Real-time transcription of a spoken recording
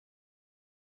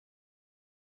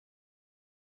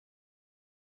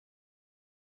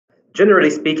Generally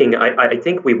speaking, I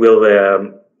think we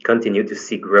will continue to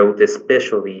see growth,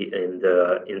 especially in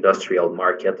the industrial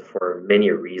market for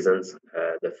many reasons.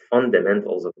 The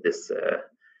fundamentals of this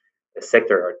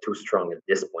sector are too strong at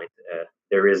this point.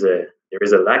 There is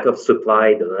a lack of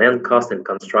supply. The land cost and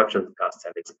construction costs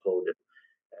have exploded,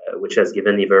 which has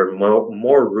given even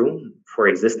more room for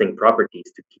existing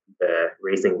properties to keep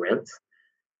raising rents.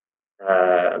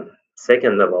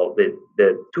 Second of all, the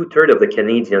two-thirds of the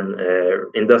Canadian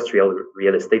industrial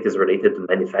real estate is related to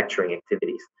manufacturing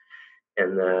activities,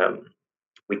 and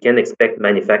we can expect the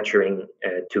manufacturing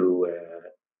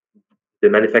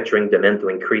demand to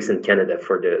increase in Canada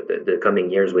for the coming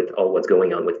years with all what's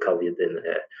going on with COVID and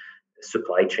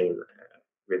supply chain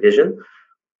revision.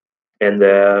 And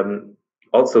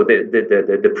also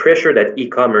the pressure that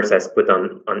e-commerce has put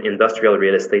on industrial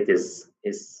real estate is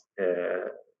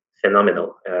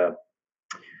phenomenal.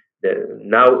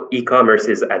 Now e-commerce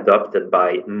is adopted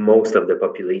by most of the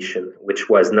population, which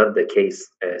was not the case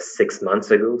 6 months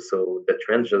ago. So the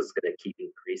trend is just going to keep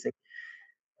increasing.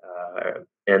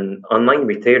 And online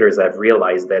retailers have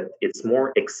realized that it's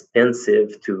more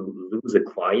expensive to lose a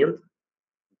client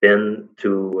than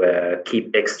to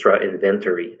keep extra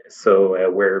inventory. So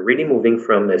we're really moving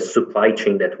from a supply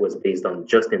chain that was based on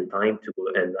just in time to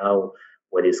and now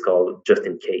what is called just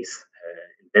in case.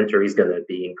 Inventory is going to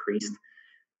be increased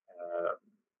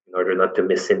in order not to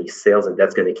miss any sales, and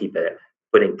that's going to keep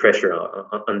putting pressure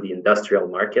on the industrial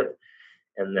market.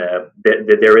 And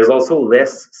there is also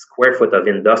less square foot of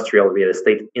industrial real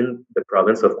estate in the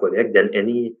province of Quebec than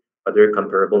any other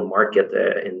comparable market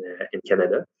in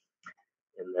Canada.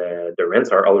 And the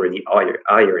rents are already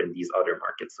higher in these other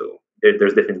markets. So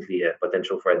there's definitely a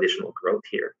potential for additional growth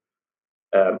here.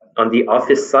 On the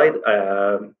office side,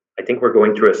 I think we're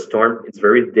going through a storm. It's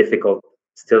very difficult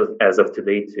still as of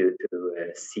today to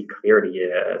see clearly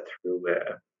through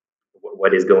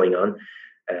what is going on.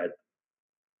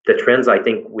 The trends I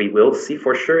think we will see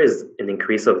for sure is an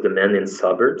increase of demand in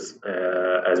suburbs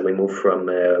as we move from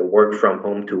work from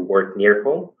home to work near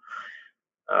home.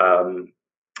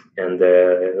 And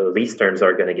the lease terms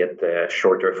are going to get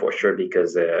shorter for sure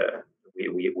because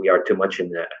we are too much in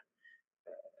the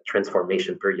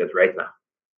transformation period right now.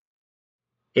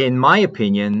 In my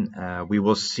opinion, we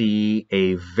will see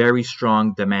a very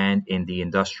strong demand in the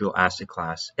industrial asset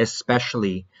class,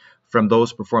 especially from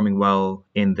those performing well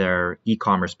in their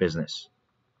e-commerce business.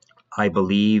 I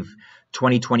believe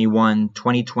 2021,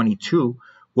 2022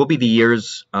 will be the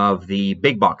years of the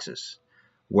big boxes,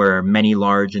 where many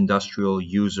large industrial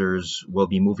users will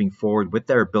be moving forward with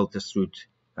their built-to-suit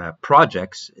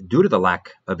projects due to the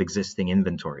lack of existing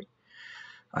inventory.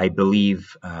 I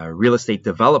believe real estate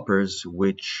developers,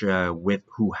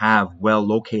 who have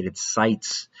well-located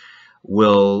sites,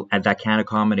 that can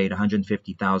accommodate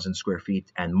 150,000 square feet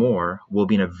and more, will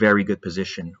be in a very good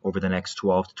position over the next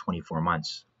 12 to 24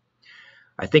 months.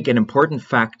 I think an important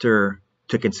factor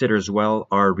to consider as well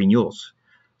are renewals.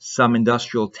 Some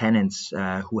industrial tenants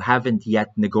who haven't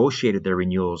yet negotiated their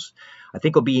renewals, I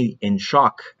think will be in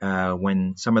shock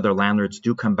when some of their landlords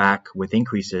do come back with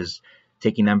increases,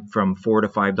 taking them from $4 to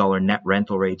 $5 net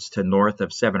rental rates to north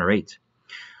of 7 or 8.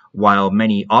 While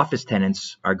many office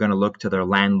tenants are going to look to their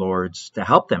landlords to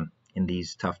help them in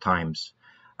these tough times.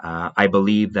 I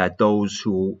believe that those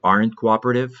who aren't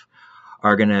cooperative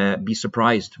are going to be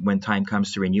surprised when time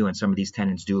comes to renew and some of these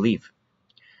tenants do leave.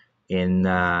 In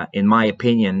my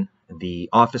opinion, the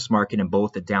office market in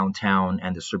both the downtown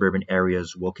and the suburban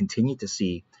areas will continue to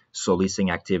see slow leasing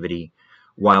activity,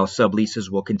 while subleases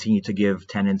will continue to give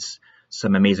tenants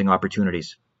some amazing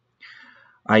opportunities.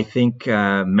 I think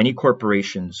many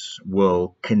corporations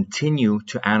will continue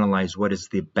to analyze what is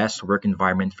the best work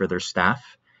environment for their staff,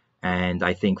 and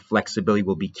I think flexibility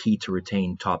will be key to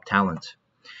retain top talent.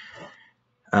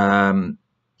 I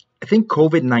think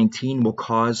COVID-19 will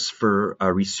cause for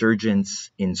a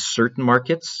resurgence in certain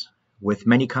markets. With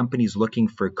many companies looking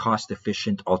for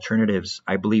cost-efficient alternatives,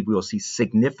 I believe we will see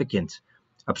significant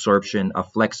absorption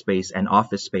of flex space and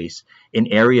office space in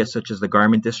areas such as the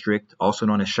Garment District, also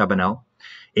known as Chabanel.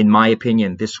 In my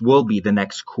opinion, this will be the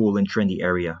next cool and trendy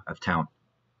area of town.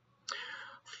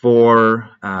 For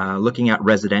looking at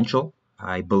residential,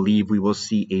 I believe we will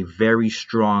see a very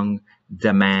strong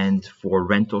demand for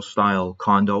rental-style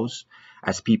condos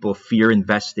as people fear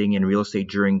investing in real estate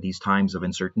during these times of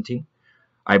uncertainty.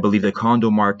 I believe the condo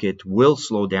market will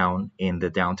slow down in the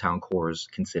downtown cores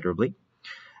considerably.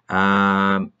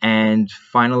 And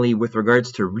finally, with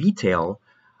regards to retail,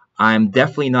 I'm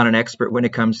definitely not an expert when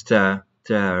it comes to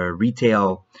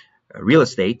retail real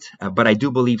estate, but I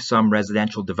do believe some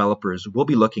residential developers will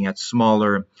be looking at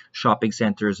smaller shopping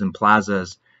centers and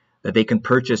plazas that they can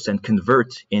purchase and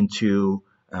convert into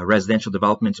residential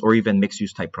developments or even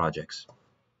mixed-use type projects?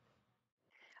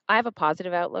 I have a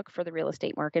positive outlook for the real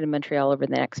estate market in Montreal over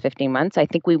the next 15 months. I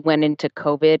think we went into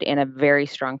COVID in a very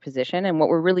strong position, and what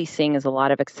we're really seeing is a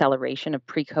lot of acceleration of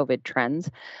pre-COVID trends.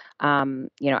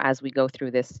 As we go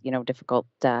through this, difficult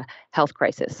health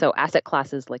crisis. So asset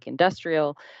classes like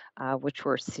industrial, which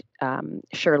were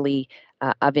surely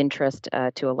of interest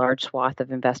to a large swath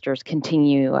of investors,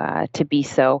 continue to be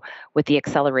so with the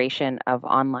acceleration of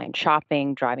online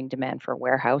shopping, driving demand for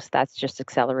warehouse. That's just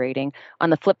accelerating. On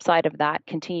the flip side of that,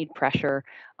 continued pressure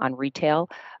on retail,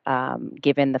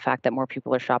 given the fact that more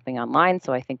people are shopping online.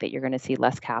 So I think that you're going to see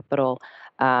less capital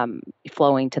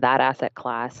flowing to that asset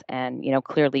class, and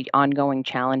clearly ongoing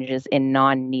challenges in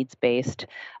non-needs-based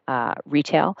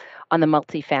retail. On the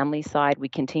multifamily side, we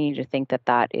continue to think that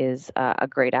that is a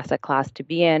great asset class to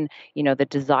be in. The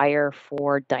desire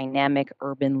for dynamic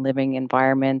urban living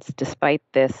environments, despite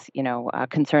this,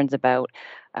 concerns about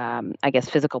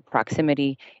physical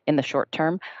proximity in the short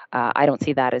term. I don't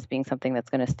see that as being something that's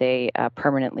going to stay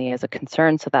permanently as a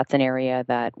concern. So that's an area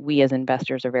that we as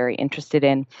investors are very interested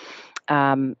in.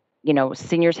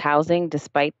 Seniors housing,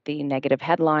 despite the negative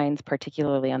headlines,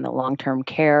 particularly on the long-term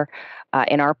care,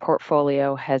 in our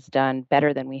portfolio has done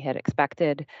better than we had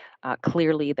expected.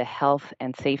 Clearly, the health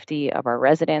and safety of our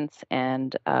residents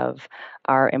and of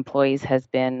our employees has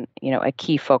been, a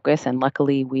key focus. And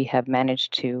luckily, we have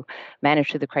managed through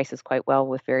the crisis quite well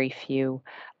with very few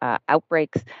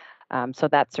outbreaks. So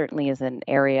that certainly is an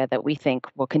area that we think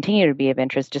will continue to be of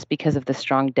interest just because of the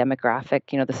strong demographic,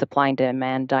 the supply and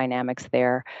demand dynamics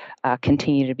there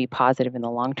continue to be positive in the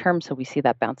long term. So we see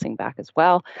that bouncing back as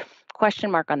well.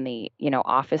 Question mark on the,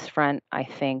 office front. I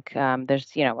think there's,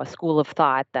 a school of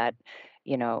thought that,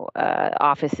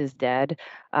 office is dead.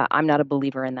 I'm not a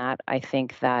believer in that. I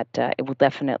think that it will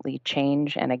definitely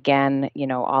change. And again,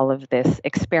 all of this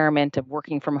experiment of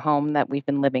working from home that we've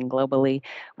been living globally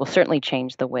will certainly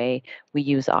change the way we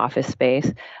use office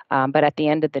space. But at the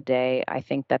end of the day, I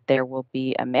think that there will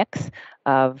be a mix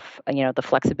of, the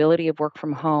flexibility of work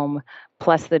from home,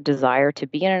 plus the desire to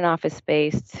be in an office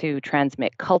space, to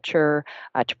transmit culture,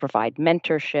 to provide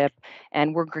mentorship.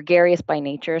 And we're gregarious by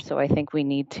nature, so I think we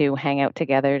need to hang out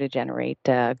together to generate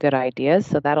good ideas.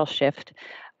 So that'll shift.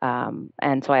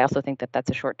 And so I also think that that's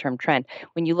a short-term trend.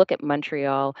 When you look at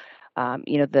Montreal,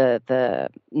 the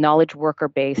knowledge worker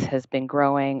base has been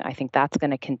growing. I think that's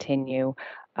going to continue.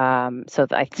 So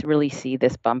I really see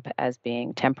this bump as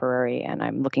being temporary, and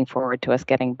I'm looking forward to us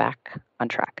getting back on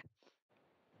track.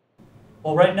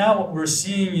 Well, right now what we're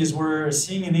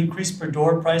seeing an increase per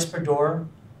door, price per door.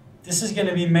 This is going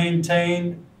to be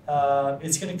maintained.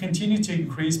 It's going to continue to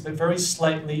increase, but very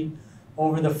slightly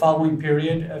over the following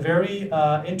period. Very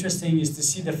interesting is to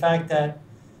see the fact that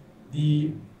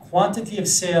the quantity of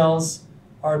sales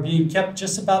are being kept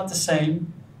just about the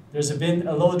same. There's been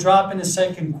a little drop in the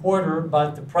second quarter,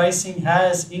 but the pricing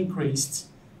has increased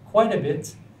quite a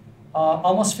bit.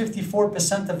 Almost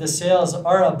 54% of the sales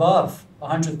are above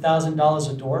 $100,000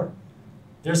 a door.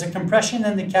 There's a compression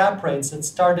in the cap rates that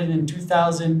started in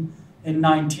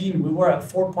 2019. We were at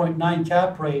 4.9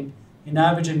 cap rate in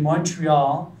average in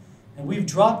Montreal, and we've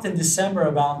dropped in December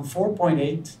around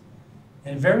 4.8.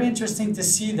 And very interesting to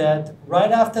see that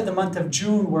right after the month of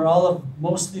June, where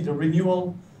mostly the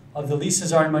renewal of the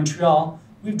leases are in Montreal,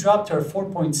 we've dropped to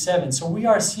 4.7. So we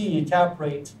are seeing a cap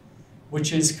rate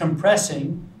which is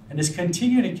compressing and is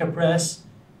continuing to compress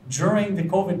during the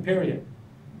COVID period.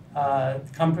 The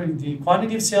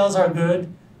quantity of sales are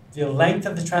good, the length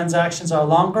of the transactions are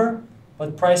longer,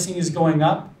 but pricing is going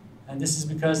up, and this is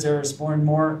because there's more and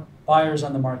more buyers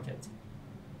on the market.